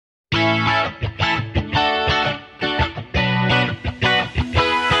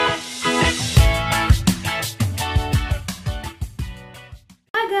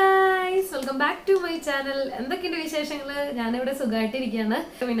channel. എന്തൊക്കെയുണ്ട് വിശേഷങ്ങൾ? ഞാൻ ഇവിടെ സുഖമായിട്ടിരിക്കുകയാണ്.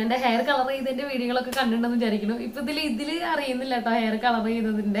 പിന്നെ എൻ്റെ ഹെയർ കളർ ചെയ്തതിന്റെ വീഡിയോകളൊക്കെ കണ്ടിട്ടുണ്ടെന്ന് വിചാരിക്കുന്നു. ഇപ്പോൾ ഇതിൽ അറിയുന്നില്ല ട്ടോ ഹെയർ കളർ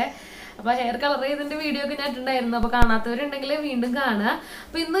ചെയ്തതിന്റെ. അപ്പോൾ ഹെയർ കളർ ചെയ്തതിന്റെ വീഡിയോ ഒക്കെ ഞാൻ ഇട്ടുണ്ടായിരുന്നു. അപ്പോൾ കാണാത്തവരുണ്ടെങ്കിൽ വീണ്ടും കാണുക.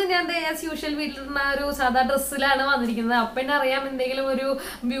 അപ്പോൾ ഇന്ന് ഞാൻ ആസ് യൂഷ്വൽ വീട്ടിലിരുന്ന ഒരു സാധാ ഡ്രസ്സിലാണ് വന്നിരിക്കുന്നത്. അപ്പം എന്നെ അറിയാം എന്തെങ്കിലും ഒരു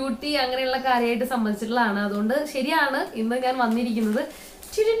ബ്യൂട്ടി അങ്ങനെയുള്ള കാര്യമായിട്ട് സംബന്ധിച്ചിട്ടുള്ളതാണ്. അതുകൊണ്ട് ശരിയാണ് ഇന്ന് ഞാൻ വന്നിരിക്കുന്നത്.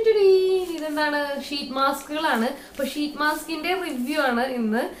 ഇതെന്താണ്? ഷീറ്റ് മാസ്കുകളാണ്. അപ്പോൾ ഷീറ്റ് മാസ്കിന്റെ റിവ്യൂ ആണ്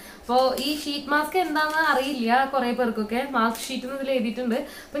ഇന്ന്. അപ്പോൾ ഈ ഷീറ്റ് മാസ്ക് എന്താണെന്ന് അറിയില്ല കുറേ പേർക്കൊക്കെ. മാസ്ക് ഷീറ്റ് എന്ന് ഇതിൽ എഴുതിയിട്ടുണ്ട്.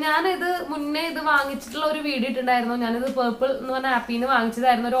 അപ്പോൾ ഞാനിത് മുന്നേ ഇത് വാങ്ങിച്ചിട്ടുള്ള ഒരു വീഡിയോ ഇട്ടുണ്ടായിരുന്നു. ഞാനിത് പേർപ്പിൾ എന്ന് പറഞ്ഞ ആപ്പിൽ നിന്ന്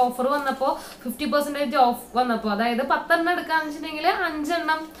വാങ്ങിച്ചതായിരുന്നു. ഒരു ഓഫർ വന്നപ്പോൾ 50% ഓഫ് വന്നപ്പോൾ, അതായത് 10 എണ്ണം എടുക്കാന്ന് വെച്ചിട്ടുണ്ടെങ്കിൽ 5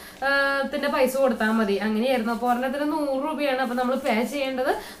 എണ്ണത്തിന്റെ പൈസ കൊടുത്താൽ മതി. അങ്ങനെയായിരുന്നു. അപ്പോൾ ഒരെണ്ണത്തിന് 100 രൂപയാണ്. അപ്പോൾ നമ്മൾ പേ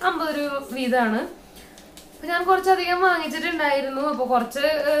ചെയ്യേണ്ടത് 50 രൂപ വീതമാണ്. ഞാൻ കുറച്ചധികം വാങ്ങിച്ചിട്ടുണ്ടായിരുന്നു. അപ്പോൾ കുറച്ച്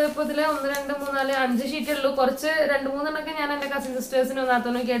ഇപ്പോൾ ഇതിൽ 1, 2, 3, 4, 5 ഷീറ്റേ ഉള്ളൂ. കുറച്ച് 2-3 എണ്ണമൊക്കെ ഞാൻ എൻ്റെ കസിൻ സിസ്റ്റേഴ്സിനും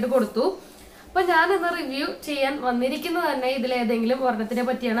നാത്തോനൊക്കെ ആയിട്ട് കൊടുത്തു. അപ്പോൾ ഞാനിന്ന് റിവ്യൂ ചെയ്യാൻ വന്നിരിക്കുന്നത് തന്നെ ഇതിലേതെങ്കിലും ഒരെണ്ണത്തിനെ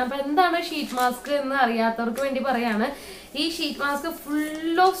പറ്റിയാണ്. അപ്പോൾ എന്താണ് ഷീറ്റ് മാസ്ക് എന്ന് അറിയാത്തവർക്ക് വേണ്ടി പറയാണ്. ഈ sheet mask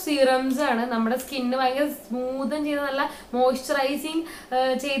full of serums ആണ്. നമ്മുടെ സ്കിന്ന് ഭയങ്കര സ്മൂത്തും ചെയ്ത് നല്ല മോയ്സ്ചറൈസിങ്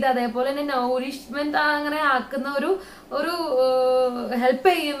ചെയ്ത് അതേപോലെ തന്നെ നൗറിഷ്മെന്റ് അങ്ങനെ ആക്കുന്ന ഒരു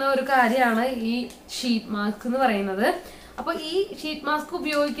ഹെൽപ്പ് ചെയ്യുന്ന ഒരു കാര്യമാണ് ഈ ഷീറ്റ് മാസ്ക് എന്ന് പറയുന്നത്. അപ്പോൾ ഈ ഷീറ്റ് മാസ്ക്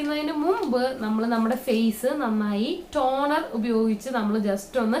ഉപയോഗിക്കുന്നതിന് മുമ്പ് നമ്മൾ നമ്മുടെ ഫേസ് നന്നായി ടോണർ ഉപയോഗിച്ച് നമ്മൾ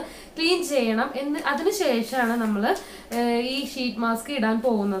ജസ്റ്റ് ഒന്ന് ക്ലീൻ ചെയ്യണം. അതിനുശേഷമാണ് നമ്മൾ ഈ ഷീറ്റ് മാസ്ക് ഇടാൻ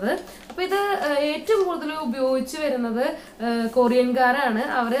പോകുന്നത്. അപ്പോൾ ഇത് ഏറ്റവും കൂടുതൽ ഉപയോഗിച്ച് വരുന്നത് കൊറിയൻകാരാണ്.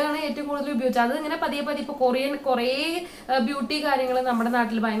 അവരാണ് ഏറ്റവും കൂടുതൽ ഉപയോഗിച്ചത്. അത് ഇങ്ങനെ പതിയെ ഇപ്പോൾ കൊറിയൻ കുറേ ബ്യൂട്ടി കാര്യങ്ങൾ നമ്മുടെ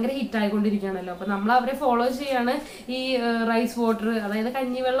നാട്ടിൽ ഭയങ്കര ഹിറ്റായിക്കൊണ്ടിരിക്കുകയാണല്ലോ. അപ്പോൾ നമ്മൾ അവരെ ഫോളോ ചെയ്യാണ്. ഈ റൈസ് വാട്ടർ, അതായത്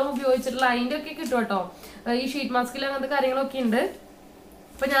കഞ്ഞിവെള്ളം ഉപയോഗിച്ചിട്ടുള്ള അതിൻ്റെ ഒക്കെ കിട്ടും കേട്ടോ. ഈ ഷീറ്റ് മാസ്കിൽ അങ്ങനത്തെ കാര്യങ്ങളൊക്കെ ഉണ്ട്.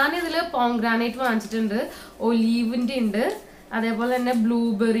 അപ്പോൾ ഞാനിതിൽ പോംഗ്രാനൈറ്റ് വാങ്ങിച്ചിട്ടുണ്ട്, ഒലീവിൻ്റെ ഉണ്ട്, അതേപോലെ തന്നെ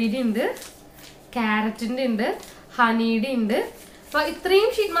ബ്ലൂബെറിയുടെ ഉണ്ട്, ക്യാരറ്റിൻ്റെ ഉണ്ട്, ഹണിയുടെ ഉണ്ട്. അപ്പോൾ ഇത്രയും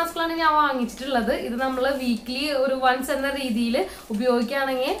ഷീറ്റ് മാസ്കുകളാണ് ഞാൻ വാങ്ങിച്ചിട്ടുള്ളത്. ഇത് നമ്മൾ വീക്ക്ലി ഒരു വൺസ് എന്ന രീതിയിൽ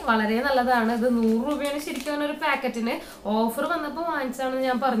ഉപയോഗിക്കുകയാണെങ്കിൽ വളരെ നല്ലതാണ്. ഇത് 100 രൂപയാണ് ശരിക്കും ഒരു പാക്കറ്റിന്. ഓഫർ വന്നപ്പോൾ വാങ്ങിച്ചാണെന്ന്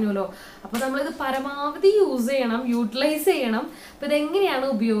ഞാൻ പറഞ്ഞല്ലോ. അപ്പോൾ നമ്മളിത് പരമാവധി യൂസ് ചെയ്യണം, യൂട്ടിലൈസ് ചെയ്യണം. അപ്പോൾ ഇതെങ്ങനെയാണ്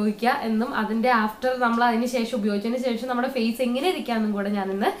ഉപയോഗിക്കുക എന്നും അതിൻ്റെ ആഫ്റ്റർ നമ്മൾ അതിന് ശേഷം ഉപയോഗിച്ചതിന് ശേഷം നമ്മുടെ ഫേസ് എങ്ങനെ ഇരിക്കാമെന്നും കൂടെ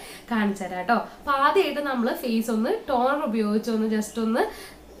ഞാനിന്ന് കാണിച്ചു തരാം കേട്ടോ. അപ്പോൾ ആദ്യമായിട്ട് നമ്മൾ ഫേസ് ഒന്ന് ടോണർ ഉപയോഗിച്ച് ഒന്ന് ജസ്റ്റ് ഒന്ന്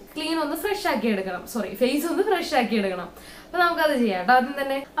ക്ലീൻ ഒന്ന് ഫ്രഷ് ആക്കി എടുക്കണം. ഫേസ് ഒന്ന് ഫ്രഷ് ആക്കി എടുക്കണം. അപ്പോൾ നമുക്കത് ചെയ്യാം കേട്ടോ ആദ്യം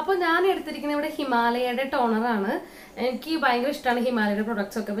തന്നെ. അപ്പോൾ ഞാൻ എടുത്തിരിക്കുന്നത് ഇവിടെ ഹിമാലയയുടെ ടോണറാണ്. എനിക്ക് ഭയങ്കര ഇഷ്ടമാണ് ഹിമാലയയുടെ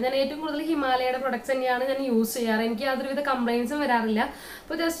പ്രൊഡക്ട്സ് ഒക്കെ. അപ്പോൾ ഞാൻ ഏറ്റവും കൂടുതൽ ഹിമാലയയുടെ പ്രൊഡക്ട്സ് തന്നെയാണ് ഞാൻ യൂസ് ചെയ്യാറ്. എനിക്ക് യാതൊരുവിധ കംപ്ലയിൻസും വരാറില്ല.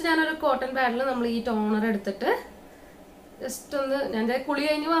 അപ്പോൾ ജസ്റ്റ് ഞാനൊരു കോട്ടൺ പാഡിൽ നമ്മൾ ഈ ടോണർ എടുത്തിട്ട് ജസ്റ്റ് ഒന്ന്, ഞാൻ കുളി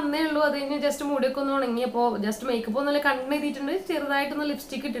കഴിഞ്ഞ് വന്നേ ഉള്ളൂ. അത് കഴിഞ്ഞ് ജസ്റ്റ് മുടിയൊക്കെ ഒന്ന് ഉണങ്ങി. അപ്പോൾ ജസ്റ്റ് മേക്കപ്പ് ഒന്നുമില്ല, കണ്ണ് എഴുതിയിട്ടുണ്ട്, ചെറുതായിട്ടൊന്ന്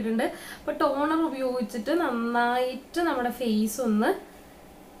ലിപ്സ്റ്റിക്ക് ഇട്ടിട്ടുണ്ട്. അപ്പോൾ ടോണർ ഉപയോഗിച്ചിട്ട് നന്നായിട്ട് നമ്മുടെ ഫേസ് ഒന്ന്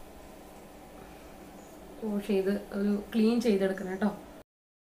വാഷ് ചെയ്ത് ഒരു ക്ലീൻ ചെയ്തെടുക്കണം കേട്ടോ.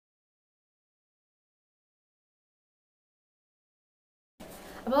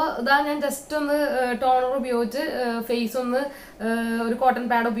 അപ്പോൾ ഇതാ ഞാൻ ജസ്റ്റ് ഒന്ന് ടോണർ ഉപയോഗിച്ച് ഫേസ് ഒന്ന് ഒരു കോട്ടൺ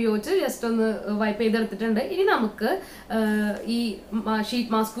പാഡ് ഉപയോഗിച്ച് ജസ്റ്റ് ഒന്ന് വൈപ്പ് ചെയ്തെടുത്തിട്ടുണ്ട്. ഇനി നമുക്ക് ഈ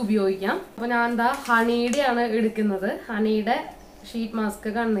ഷീറ്റ് മാസ്ക് ഉപയോഗിക്കാം. അപ്പോൾ ഞാൻ എന്താ ഹണിയുടെ ആണ് എടുക്കുന്നത്. ഹണിയുടെ ഷീറ്റ് മാസ്ക്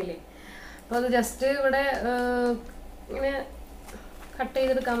കാണുന്നില്ലേ? അപ്പോൾ അത് ജസ്റ്റ് ഇവിടെ ഇങ്ങനെ കട്ട്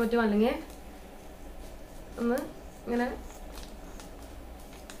ചെയ്തെടുക്കാൻ പറ്റും, അല്ലെങ്കിൽ ഒന്ന് ഇങ്ങനെ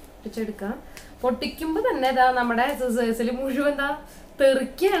പൊട്ടിച്ചെടുക്കാം. പൊട്ടിക്കുമ്പോൾ തന്നെ ഇതാ നമ്മുടെ സിസേഴ്സിൽ മുഴുവൻ എന്താ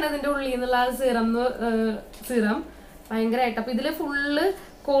തെറിക്കുകയാണ് ഇതിൻ്റെ ഉള്ളിൽ നിന്നുള്ള സിറം ഭയങ്കരമായിട്ട്. അപ്പോൾ ഇതിൽ ഫുള്ള്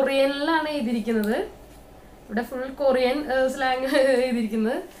കൊറിയനിലാണ് എഴുതിയിരിക്കുന്നത്. ഇവിടെ ഫുൾ കൊറിയൻ സ്ലാങ്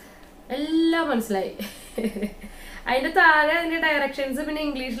എഴുതിയിരിക്കുന്നത്, എല്ലാം മനസ്സിലായി. അതിൻ്റെ താഴെ അതിൻ്റെ ഡയറക്ഷൻസ് പിന്നെ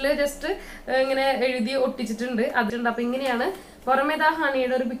ഇംഗ്ലീഷിൽ ജസ്റ്റ് ഇങ്ങനെ എഴുതി ഒട്ടിച്ചിട്ടുണ്ട്. അതുണ്ട്. അപ്പോൾ ഇങ്ങനെയാണ്. പുറമേ ഇതാ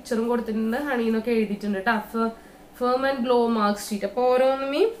ഹണിയുടെ ഒരു പിക്ചറും കൊടുത്തിട്ടുണ്ട്, ഹണിന്നൊക്കെ എഴുതിയിട്ടുണ്ട് കേട്ടോ. Firm and glow mark sheet. അപ്പോൾ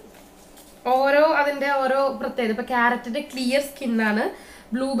അതിൻ്റെ ഓരോ പ്രത്യേകത. ഇപ്പോൾ ക്യാരറ്റിൻ്റെ clear സ്കിന്നാണ്,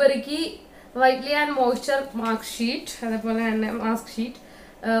 ബ്ലൂബെറിക്ക് Whitley and moisture mark sheet, അതേപോലെ തന്നെ മാസ്ക് ഷീറ്റ്,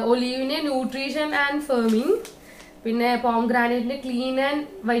 ഒലീവിന് ന്യൂട്രീഷൻ ആൻഡ് ഫേമിങ്, പിന്നെ പോംഗ്രാനൈറ്റിന് ക്ലീൻ ആൻഡ്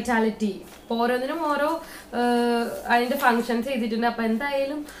വൈറ്റാലിറ്റി. അപ്പോൾ ഓരോന്നിനും ഓരോ അതിൻ്റെ ഫങ്ഷൻസ് ചെയ്തിട്ടുണ്ട്. അപ്പോൾ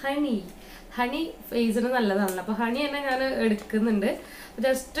എന്തായാലും ഹണി ഫേസിന് നല്ലതാണല്ലോ. അപ്പോൾ ഹണി തന്നെ ഞാൻ എടുക്കുന്നുണ്ട്.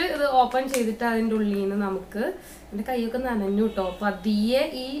 ജസ്റ്റ് ഇത് ഓപ്പൺ ചെയ്തിട്ട് അതിൻ്റെ ഉള്ളിൽ നിന്ന് നമുക്ക്, എൻ്റെ കൈയൊക്കെ നനഞ്ഞു കേട്ടോ. അപ്പോൾ അതിയെ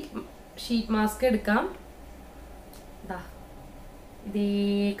ഈ ഷീറ്റ് മാസ്ക് എടുക്കാം. ഇതേ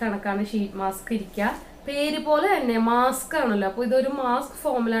കണക്കാണ് ഷീറ്റ് മാസ്ക് ഇരിക്കുക. പേര് പോലെ തന്നെ മാസ്ക് ആണല്ലോ. അപ്പോൾ ഇതൊരു മാസ്ക്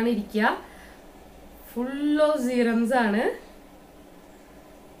ഫോമിലാണ് ഇരിക്കുക. ഫുൾ ഓഫ് സീറംസ് ആണ്.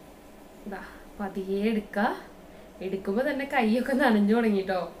 പതിയെ എടുക്കുക. എടുക്കുമ്പോൾ തന്നെ കൈയൊക്കെ നനഞ്ഞു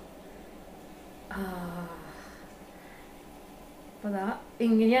തുടങ്ങിട്ടോ. അപ്പോൾ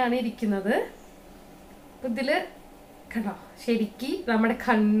ഇങ്ങനെയാണ് ഇരിക്കുന്നത്. ഇതില് കണ്ടോ ശരിക്ക് നമ്മുടെ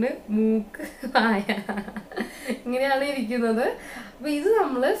കണ്ണ് മൂക്ക് വായ ഇങ്ങനെയാണ് ഇരിക്കുന്നത്. അപ്പൊ ഇത്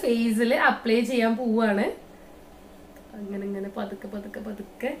നമ്മള് ഫേസിൽ അപ്ലൈ ചെയ്യാൻ പോവാണ്. അങ്ങനെ ഇങ്ങനെ പതുക്കെ പതുക്കെ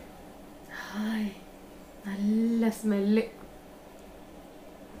പതുക്കെ. ഹായ് നല്ല സ്മെല്ല്.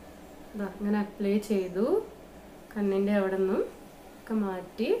 അങ്ങനെ അപ്ലൈ ചെയ്തു. കണ്ണിൻ്റെ അവിടെ നിന്നും ഒക്കെ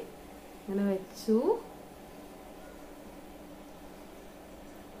മാറ്റി ഇങ്ങനെ വെച്ചു.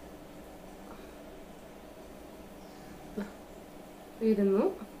 ഇരുന്നു.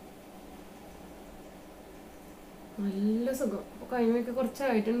 നല്ല സുഖം. അപ്പോൾ കൈമൊക്കെ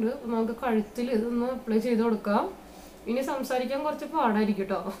കുറച്ചായിട്ടുണ്ട്. അപ്പോൾ നമുക്ക് കഴുത്തിൽ ഇതൊന്ന് അപ്ലൈ ചെയ്ത് കൊടുക്കാം. ഇനി സംസാരിക്കാൻ കുറച്ച് പാടായിരിക്കും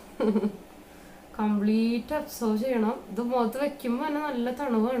കേട്ടോ. കംപ്ലീറ്റ് അബ്സോർവ് ചെയ്യണം. ഇത് മുഖത്ത് വെക്കുമ്പോൾ തന്നെ നല്ല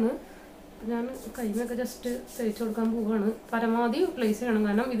തണുവാണ്. ഞാൻ കൈമൊക്കെ ജസ്റ്റ് തേച്ച് കൊടുക്കാൻ പോവുകയാണ്. പരമാവധി യൂട്ടിലൈസ് ചെയ്യണം.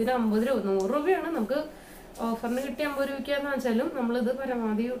 കാരണം ഇതിന് 50 രൂപ 100 രൂപയാണ്. നമുക്ക് ഓഫറിന് കിട്ടിയ 50 രൂപയ്ക്കാന്ന് വെച്ചാലും നമ്മളിത്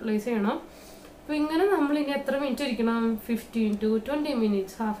പരമാവധി യൂട്ടിലൈസ് ചെയ്യണം. അപ്പോൾ ഇങ്ങനെ നമ്മൾ ഇനി എത്ര മിനിറ്റ് ഇരിക്കണം? 15 to 20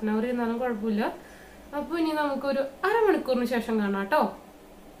 minutes, half an hour ഇരുന്നാലും കുഴപ്പമില്ല. അപ്പോൾ ഇനി നമുക്കൊരു അരമണിക്കൂറിന് ശേഷം കാണാം കേട്ടോ.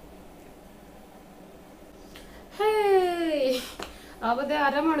 അപ്പോൾ ഇത്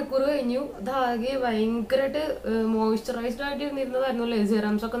അരമണിക്കൂർ കഴിഞ്ഞു. അതാകെ ഭയങ്കരമായിട്ട് മോയ്സ്ചറൈസ്ഡ് ആയിട്ട് ഇരുന്നിരുന്നതായിരുന്നു.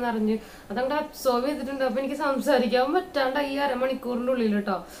 സെറംസ് ഒക്കെ നിറഞ്ഞ് അതങ്ങോട്ട് അബ്സോർവ് ചെയ്തിട്ടുണ്ട്. അപ്പോൾ എനിക്ക് സംസാരിക്കാൻ പറ്റാണ്ട് ഈ അരമണിക്കൂറിൻ്റെ ഉള്ളിൽ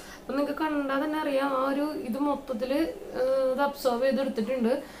കേട്ടോ. അപ്പം നിങ്ങൾക്ക് കണ്ടാൽ തന്നെ അറിയാം ആ ഒരു ഇത് മൊത്തത്തിൽ ഇത് അബ്സോർവ്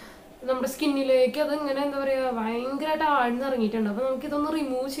ചെയ്തെടുത്തിട്ടുണ്ട് നമ്മുടെ സ്കിന്നിലേക്ക്. അത് ഇങ്ങനെ എന്താ പറയുക ഭയങ്കരമായിട്ട് ആഴ്ന്നിറങ്ങിയിട്ടുണ്ട്. അപ്പോൾ നമുക്കിതൊന്ന്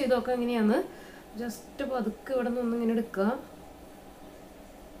റിമൂവ് ചെയ്ത് നോക്കാം എങ്ങനെയാണ്. ജസ്റ്റ് പതുക്കെ ഇവിടെ നിന്ന് ഇങ്ങനെ എടുക്കുക.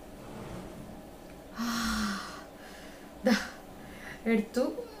 എടുത്തു.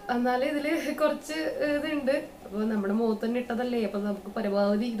 എന്നാലും ഇതിൽ കുറച്ച് ഇതുണ്ട്. അപ്പോൾ നമ്മുടെ മുഖത്ത് തന്നെ ഇട്ടതല്ലേ. അപ്പോൾ നമുക്ക്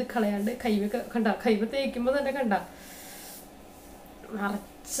പരമാവധി ഇത് കളയാണ്ട് കൈവൊക്കെ കണ്ട കൈവ തേക്കുമ്പോൾ തന്നെ കണ്ട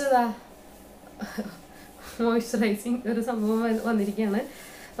നിറച്ചതാ മോയ്സ്ചറൈസിങ് ഒരു സംഭവം വന്നിരിക്കുകയാണ്.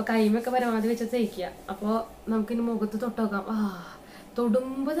 അപ്പോൾ കൈമൊക്കെ പരമാവധി വെച്ച് തേക്കുക. അപ്പോൾ നമുക്കിനി മുഖത്ത് തൊട്ട് നോക്കാം.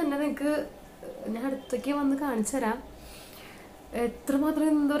 തൊടുമ്പോൾ തന്നെ നിങ്ങൾക്ക് ഞാൻ അടുത്തേക്ക് വന്ന് കാണിച്ചു തരാം എത്രമാത്രം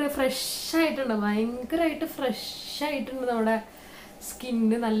എന്താ പറയുക ഫ്രഷായിട്ടുണ്ട്. ഭയങ്കരമായിട്ട് ഫ്രഷായിട്ടുണ്ട് നമ്മുടെ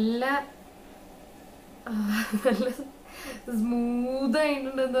സ്കിന്ന്. നല്ല നല്ല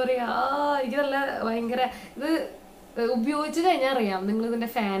സ്മൂത്തായിട്ടുണ്ട്. എന്താ പറയുക എനിക്ക് നല്ല ഭയങ്കര ഇത് ഉപയോഗിച്ച് കഴിഞ്ഞാൽ അറിയാം നിങ്ങൾ ഇതിൻ്റെ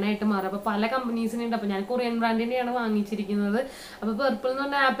ഫാനായിട്ട് മാറും. അപ്പോൾ പല കമ്പനീസിനുണ്ട്. അപ്പോൾ ഞാൻ കൊറിയൻ ബ്രാൻഡിൻ്റെയാണ് വാങ്ങിച്ചിരിക്കുന്നത്. അപ്പോൾ പെർപ്പിൾ എന്ന്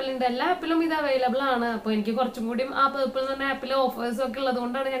പറഞ്ഞ ആപ്പിലുണ്ട്. എല്ലാ ആപ്പിലും ഇത് അവൈലബിൾ ആണ്. അപ്പോൾ എനിക്ക് കുറച്ചും കൂടിയും ആ പെർപ്പിൾ എന്ന് പറഞ്ഞ ആപ്പിൽ ഓഫേഴ്സ് ഒക്കെ ഉള്ളത്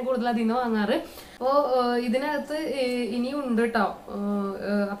കൊണ്ടാണ് ഞാൻ കൂടുതൽ അതിൽ നിന്ന് വാങ്ങാറ്. അപ്പോൾ ഇതിനകത്ത് ഇനിയും ഉണ്ട് കേട്ടോ.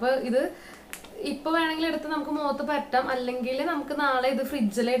 അപ്പോൾ ഇത് ഇപ്പോൾ വേണമെങ്കിൽ എടുത്ത് നമുക്ക് മുഖത്ത് പറ്റാം. അല്ലെങ്കിൽ നമുക്ക് നാളെ ഇത്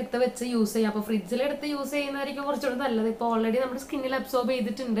ഫ്രിഡ്ജിലെടുത്ത് വെച്ച് യൂസ് ചെയ്യാം. അപ്പോൾ ഫ്രിഡ്ജിലെടുത്ത് യൂസ് ചെയ്യുന്നതായിരിക്കും കുറച്ചുകൂടി നല്ലത്. ഇപ്പോൾ ഓൾറെഡി നമ്മുടെ സ്കിന്നിൽ അബ്സോർബ്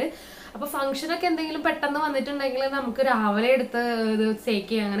ചെയ്തിട്ടുണ്ട്. അപ്പോൾ ഫംഗ്ഷനൊക്കെ എന്തെങ്കിലും പെട്ടെന്ന് വന്നിട്ടുണ്ടെങ്കിൽ നമുക്ക് രാവിലെ എടുത്ത് ഇത് സേക്ക്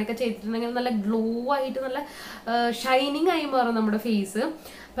ചെയ്യാം. അങ്ങനെയൊക്കെ ചെയ്തിട്ടുണ്ടെങ്കിൽ നല്ല ഗ്ലോ ആയിട്ട് നല്ല ഷൈനിങ് ആയി മാറും നമ്മുടെ ഫേസ്.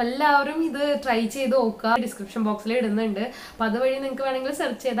 അപ്പോൾ എല്ലാവരും ഇത് ട്രൈ ചെയ്ത് നോക്കുക. ഡിസ്ക്രിപ്ഷൻ ബോക്സിൽ ഇടുന്നുണ്ട്. അപ്പോൾ അതുവഴി നിങ്ങൾക്ക് വേണമെങ്കിൽ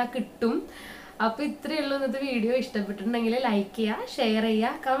സെർച്ച് ചെയ്താൽ കിട്ടും. അപ്പോൾ ഇത്രയേ ഉള്ളൂ ഇന്നത്തെ വീഡിയോ. ഇഷ്ടപ്പെട്ടിട്ടുണ്ടെങ്കിൽ ലൈക്ക് ചെയ്യുക, ഷെയർ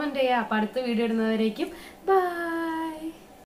ചെയ്യുക, കമൻറ്റ് ചെയ്യുക. അപ്പോൾ അടുത്ത വീഡിയോ ഇടുന്നവരേക്കും ബൈ.